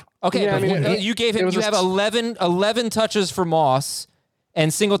half. Okay, Yeah, but I mean, you gave him. You have 11 touches for Moss,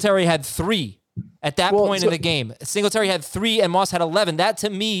 and Singletary had 3 at that point in the game. Singletary had 3, and Moss had 11. That to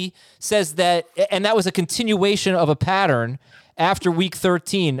me says that, and that was a continuation of a pattern after week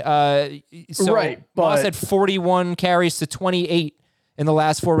 13. Moss had 41 carries to 28 in the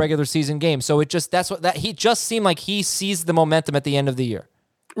last 4 regular season games. So he just seemed like he seized the momentum at the end of the year.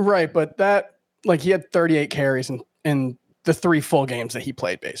 Right, but he had 38 carries in the 3 full games that he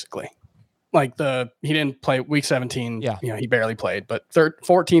played, basically. He didn't play week 17. Yeah. He barely played, but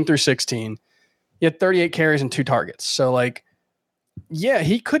 14 through 16, he had 38 carries and 2 targets. So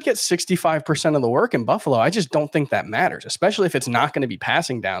he could get 65% of the work in Buffalo. I just don't think that matters, especially if it's not going to be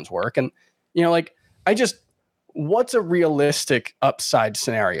passing downs work. And, what's a realistic upside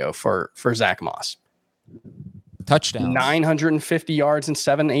scenario for Zach Moss? Touchdowns. 950 yards and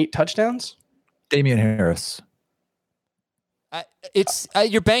 7-8 touchdowns? Damian Harris.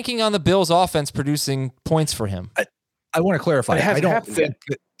 You're banking on the Bills' offense producing points for him. I want to clarify. I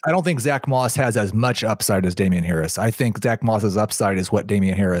don't think Zach Moss has as much upside as Damian Harris. I think Zach Moss's upside is what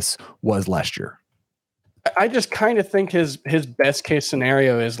Damian Harris was last year. I just kind of think his best case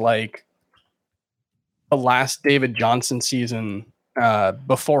scenario is the last David Johnson season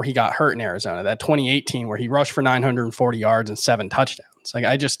before he got hurt in Arizona, that 2018 where he rushed for 940 yards and 7 touchdowns.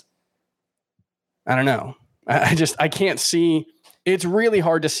 I don't know. I can't see. It's really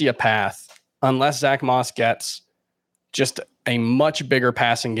hard to see a path unless Zach Moss gets just a much bigger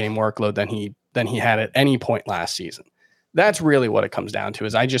passing game workload than he had at any point last season. That's really what it comes down to.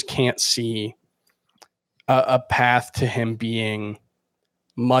 Is I just can't see a path to him being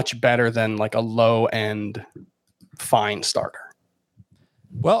much better than a low end fine starter.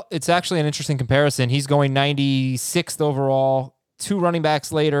 Well, it's actually an interesting comparison. He's going 96th overall. 2 running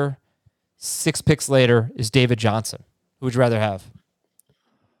backs later, 6 picks later is David Johnson. Who would you rather have?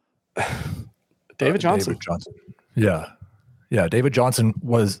 David Johnson. Yeah. David Johnson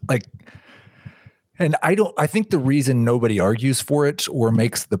was and I think the reason nobody argues for it or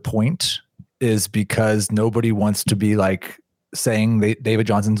makes the point is because nobody wants to be saying David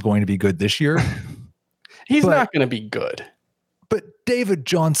Johnson's going to be good this year. He's not going to be good. But David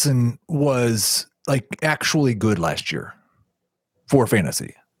Johnson was actually good last year for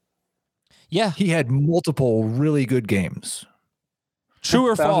fantasy. Yeah. He had multiple really good games. True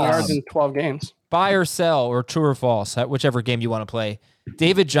or false? Yards in 12 games. Buy or sell, or true or false, whichever game you want to play.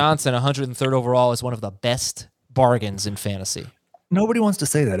 David Johnson, 103rd overall, is one of the best bargains in fantasy. Nobody wants to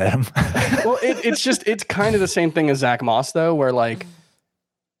say that, Adam. Well, it's kind of the same thing as Zach Moss, though, where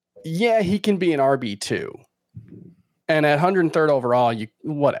he can be an RB2. And at 103rd overall,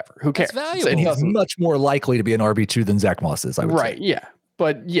 whatever. Who cares? And he's much more likely to be an RB2 than Zach Moss is, I would say. Right, yeah.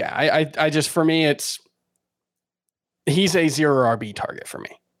 But yeah, I just, for me, he's a 0 RB target for me.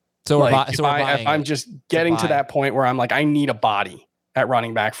 So if I'm just getting to that point where I'm I need a body at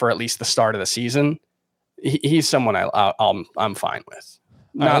running back for at least the start of the season, he's someone I'm fine with.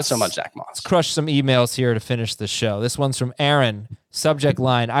 Not so much Zach Moss. Let's crush some emails here to finish the show. This one's from Aaron. Subject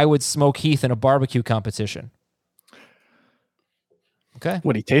line: I would smoke Heath in a barbecue competition. Okay.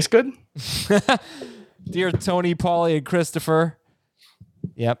 Would he taste good? Dear Tony, Paulie, and Christopher.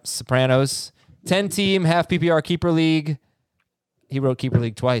 Yep, Sopranos. 10-team, half PPR keeper league. He wrote keeper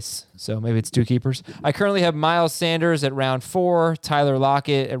league twice, so maybe it's 2 keepers. I currently have Miles Sanders at round 4, Tyler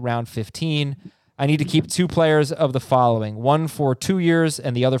Lockett at round 15. I need to keep 2 players of the following: one for 2 years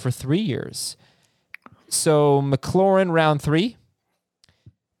and the other for 3 years. So McLaurin round 3,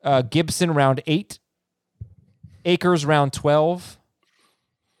 Gibson round 8, Akers round 12,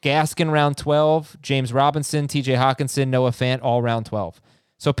 Gaskin round 12, James Robinson, TJ Hawkinson, Noah Fant, all round 12.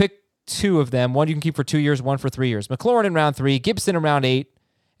 So pick 2 of them. One you can keep for 2 years, one for 3 years. McLaurin in round 3, Gibson in round 8,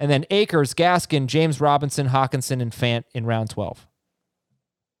 and then Akers, Gaskin, James Robinson, Hawkinson, and Fant in round 12.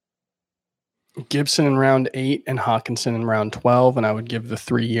 Gibson in round 8 and Hawkinson in round 12, and I would give the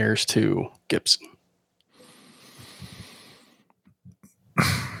 3 years to Gibson.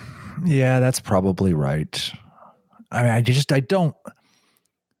 Yeah, that's probably right. I mean, I don't.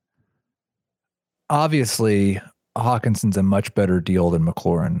 Obviously, Hawkinson's a much better deal than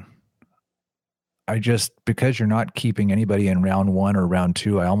McLaurin. Because you're not keeping anybody in round 1 or round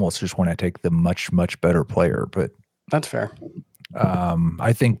 2, I almost just want to take the much, much better player. But that's fair.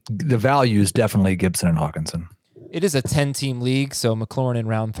 I think the value is definitely Gibson and Hawkinson. It is a 10-team league, so McLaurin in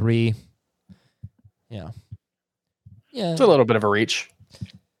round 3. Yeah. It's a little bit of a reach.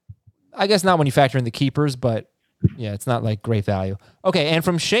 I guess not when you factor in the keepers, but yeah, it's not great value. Okay, and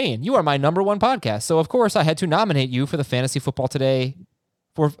from Shane, you are my number 1 podcast. So, of course, I had to nominate you for the Fantasy Football Today.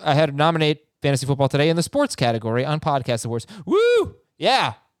 I had to nominate Fantasy Football Today in the sports category on Podcast Awards. Woo!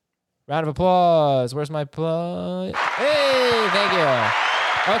 Yeah. Round of applause. Where's my applause? Hey, thank you.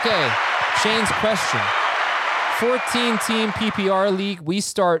 Okay, Shane's question. 14-team PPR league. We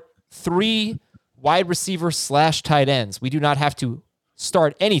start 3 wide receivers / tight ends. We do not have to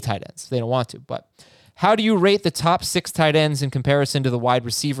start any tight ends. They don't want to. But how do you rate the top 6 tight ends in comparison to the wide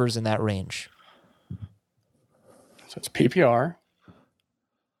receivers in that range? So it's PPR.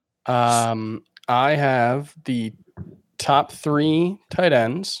 I have the top 3 tight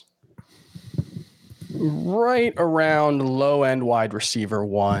ends right around low-end wide receiver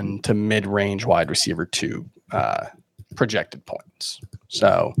 1 to mid-range wide receiver 2 projected points.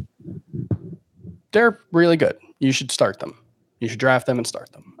 So they're really good. You should start them. You should draft them and start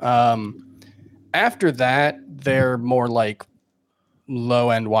them. After that, they're more like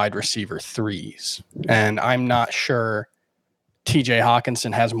low-end wide receiver 3s. And I'm not sure TJ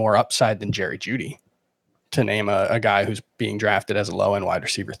Hawkinson has more upside than Jerry Jeudy, to name a guy who's being drafted as a low-end wide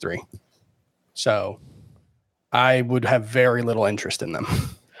receiver 3. So I would have very little interest in them.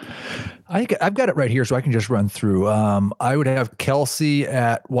 I've got it right here, so I can just run through. I would have Kelsey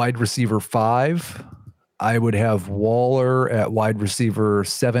at wide receiver 5. I would have Waller at wide receiver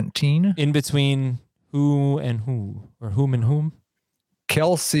 17. In between who and who, or whom and whom?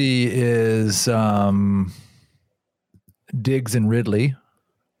 Kelsey is Diggs and Ridley.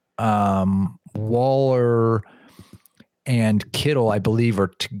 Waller and Kittle, I believe, are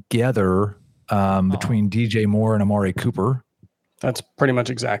together between DJ Moore and Amari Cooper. That's pretty much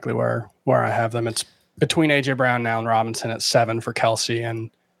exactly where I have them. It's between A.J. Brown now and Robinson at 7 for Kelsey, and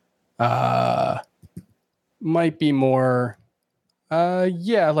might be more,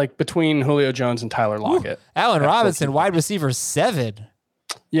 like between Julio Jones and Tyler Lockett. Ooh, Allen Robinson, wide receiver 7.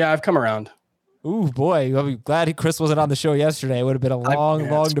 Yeah, I've come around. Ooh, boy. I'm glad Chris wasn't on the show yesterday. It would have been a long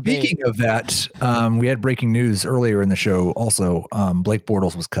debate. Speaking of that, we had breaking news earlier in the show. Also, Blake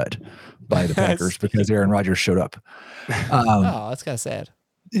Bortles was cut by the Packers because Aaron Rodgers showed up. Oh, that's kind of sad.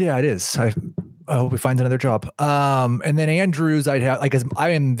 Yeah, it is. I hope he finds another job. And then Andrews, I'd have, like,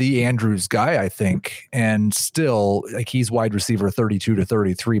 I am the Andrews guy, I think, and still, like, he's wide receiver 32 to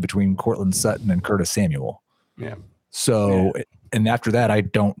 33 between Cortland Sutton and Curtis Samuel. Yeah. So, and after that, I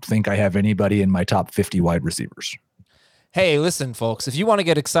don't think I have anybody in my top 50 wide receivers. Hey, listen, folks, if you want to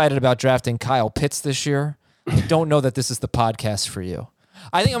get excited about drafting Kyle Pitts this year, don't know that this is the podcast for you.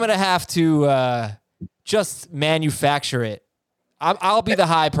 I think I'm going to have to just manufacture it. I'll be the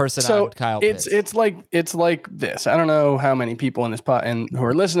high person on Kyle Pitts. It's like this. I don't know how many people in this pot and who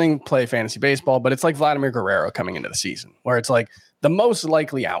are listening play fantasy baseball, but it's like Vladimir Guerrero coming into the season, where it's like the most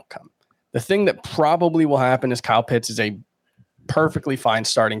likely outcome. The thing that probably will happen is Kyle Pitts is a perfectly fine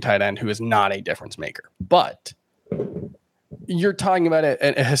starting tight end who is not a difference maker. But you're talking about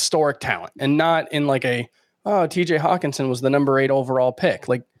a historic talent, and not in like TJ Hawkinson was the number 8 overall pick.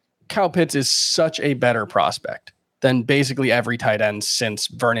 Like, Kyle Pitts is such a better prospect than basically every tight end since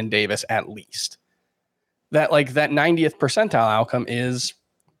Vernon Davis, at least. That 90th percentile outcome is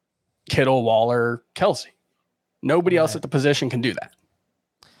Kittle, Waller, Kelsey. Nobody else at the position can do that.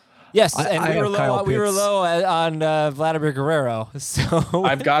 Yes, and we were low on Vladimir Guerrero. So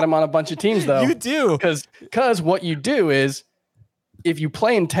I've got him on a bunch of teams, though. You do. Because what you do is, if you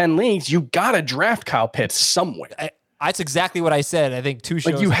play in 10 leagues, you got to draft Kyle Pitts somewhere. That's exactly what I said, I think 2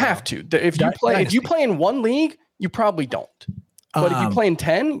 shows ago. You have to. If you play in one league, you probably don't. But if you play in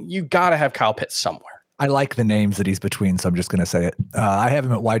 10, you got to have Kyle Pitts somewhere. I like the names that he's between, so I'm just going to say it. I have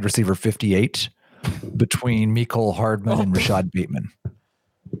him at wide receiver 58 between Mecole Hardman and Rashad Bateman.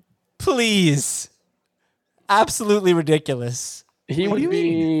 Please. Absolutely ridiculous. He would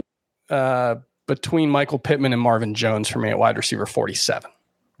be between Michael Pittman and Marvin Jones for me at wide receiver 47.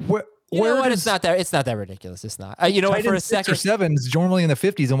 You know what? It's not that ridiculous. It's not. You know what? For a second, 6 or 7s normally in the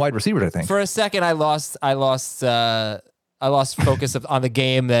 50s in wide receivers, I think. For a second, I lost focus on the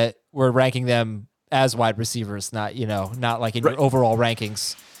game that we're ranking them as wide receivers, not like in your overall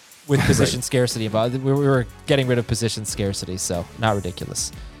rankings with position scarcity. But we were getting rid of position scarcity, so not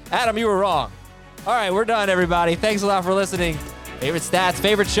ridiculous. Adam, you were wrong. All right, we're done, everybody. Thanks a lot for listening. Favorite stats,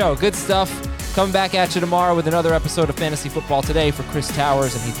 favorite show, good stuff. Coming back at you tomorrow with another episode of Fantasy Football Today. For Chris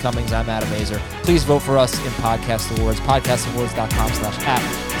Towers and Heath Cummings, I'm Adam Azer. Please vote for us in Podcast Awards,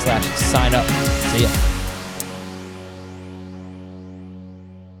 podcastawards.com/app/sign up. See ya.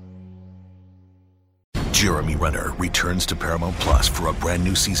 Jeremy Renner returns to Paramount Plus for a brand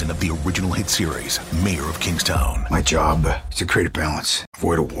new season of the original hit series, Mayor of Kingstown. My job is to create a balance,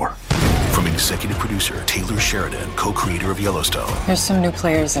 avoid a war. From executive producer Taylor Sheridan, co-creator of Yellowstone. There's some new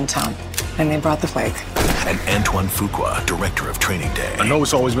players in town, and they brought the plague. And Antoine Fuqua, director of Training Day. I know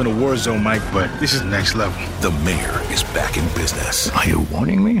it's always been a war zone, Mike, but this is next level. The Mayor is back in business. Are you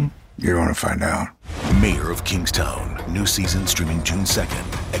warning me? You don't want to find out. Mayor of Kingstown. New season streaming June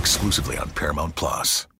 2nd, exclusively on Paramount Plus.